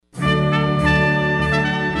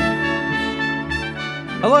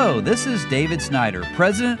Hello, this is David Snyder,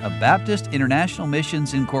 President of Baptist International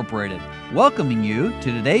Missions Incorporated, welcoming you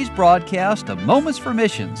to today's broadcast of Moments for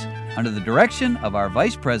Missions under the direction of our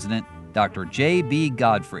Vice President, Dr. J.B.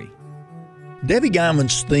 Godfrey. Debbie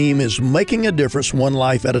Guyman's theme is making a difference one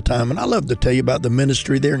life at a time, and I love to tell you about the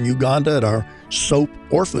ministry there in Uganda at our SOAP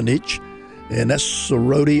orphanage, and that's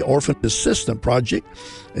Sorority Orphan Assistant Project,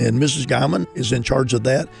 and Mrs. Guyman is in charge of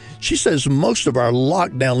that. She says most of our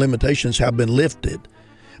lockdown limitations have been lifted.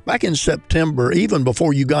 Back in September, even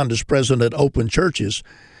before Uganda's president opened churches,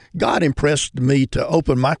 God impressed me to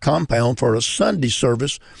open my compound for a Sunday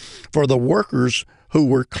service for the workers who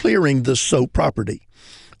were clearing the SOAP property.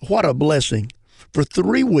 What a blessing. For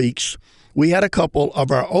 3 weeks, we had a couple of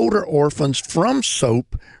our older orphans from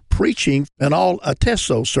SOAP preaching an all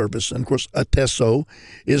Ateso service. And of course, Ateso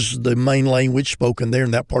is the main language spoken there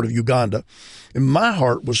in that part of Uganda. And my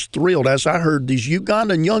heart was thrilled as I heard these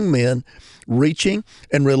Ugandan young men reaching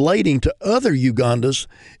and relating to other Ugandans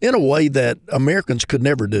in a way that Americans could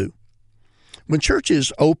never do. When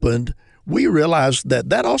churches opened, we realized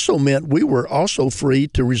that also meant we were also free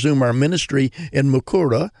to resume our ministry in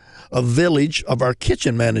Mukura, a village of our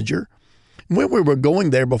kitchen manager. When we were going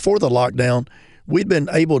there before the lockdown, we'd been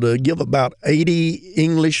able to give about 80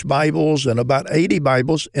 English Bibles and about 80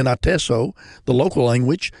 Bibles in Ateso, the local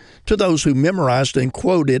language, to those who memorized and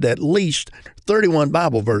quoted at least 31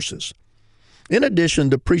 Bible verses. In addition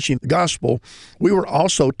to preaching the gospel, we were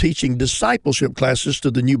also teaching discipleship classes to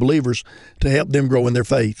the new believers to help them grow in their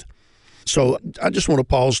faith. So I just want to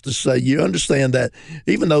pause to say, you understand that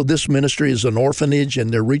even though this ministry is an orphanage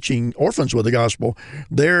and they're reaching orphans with the gospel,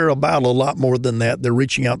 they're about a lot more than that. They're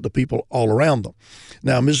reaching out to people all around them.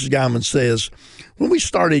 Now, Mrs. Guyman says, when we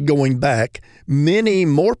started going back, many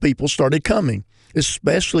more people started coming,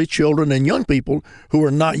 especially children and young people who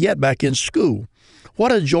are not yet back in school.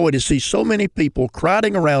 What a joy to see so many people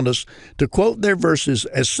crowding around us to quote their verses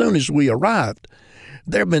as soon as we arrived.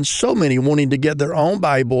 There have been so many wanting to get their own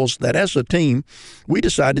Bibles that as a team, we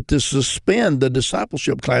decided to suspend the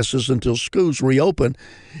discipleship classes until schools reopen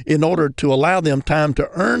in order to allow them time to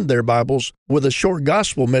earn their Bibles with a short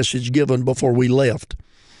gospel message given before we left.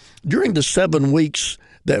 During the 7 weeks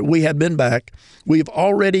that we had been back, we've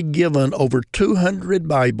already given over 200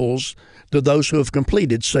 Bibles to those who have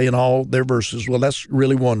completed saying all their verses. Well, that's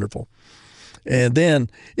really wonderful. And then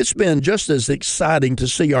it's been just as exciting to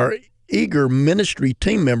see our eager ministry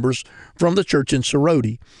team members from the church in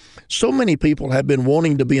Sorority. So many people have been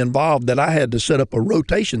wanting to be involved that I had to set up a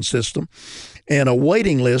rotation system and a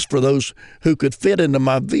waiting list for those who could fit into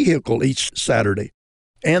my vehicle each Saturday.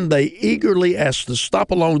 And they eagerly asked to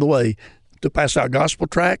stop along the way to pass out gospel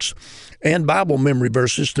tracts and Bible memory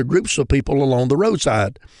verses to groups of people along the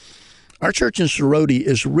roadside. Our church in Sorority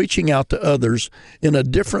is reaching out to others in a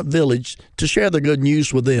different village to share the good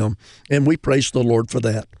news with them, and we praise the Lord for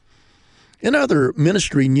that. In other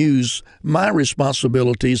ministry news, my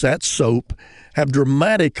responsibilities at SOAP have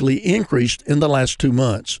dramatically increased in the last 2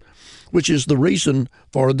 months, which is the reason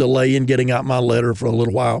for a delay in getting out my letter for a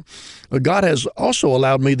little while. God has also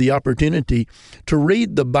allowed me the opportunity to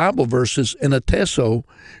read the Bible verses in Ateso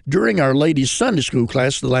during our ladies' Sunday school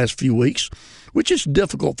class the last few weeks, which is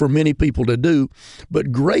difficult for many people to do,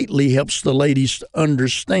 but greatly helps the ladies to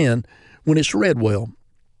understand when it's read well.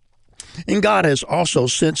 And God has also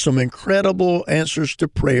sent some incredible answers to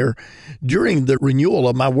prayer during the renewal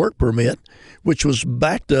of my work permit, which was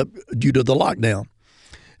backed up due to the lockdown.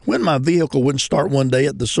 When my vehicle wouldn't start one day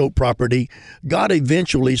at the SOAP property, God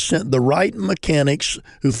eventually sent the right mechanics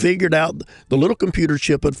who figured out the little computer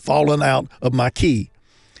chip had fallen out of my key.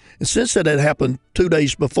 And since it had happened 2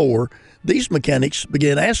 days before, these mechanics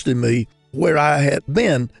began asking me where I had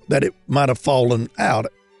been that it might have fallen out.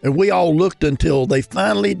 And we all looked until they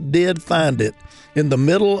finally did find it in the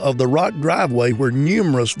middle of the rock driveway where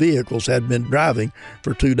numerous vehicles had been driving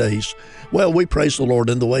for 2 days. Well, we praise the Lord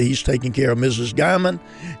in the way He's taking care of Mrs. Guyman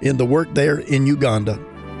in the work there in Uganda.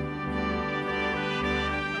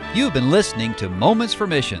 You've been listening to Moments for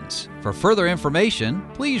Missions. For further information,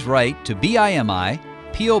 please write to BIMI,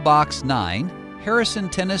 P.O. Box 9, Harrison,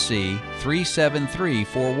 Tennessee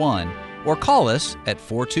 37341, or call us at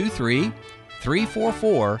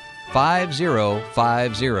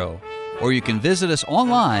 423-344-5050, or you can visit us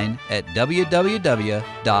online at www.bimi.org.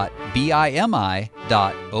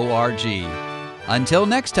 Until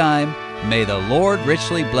next time, may the Lord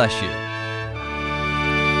richly bless you.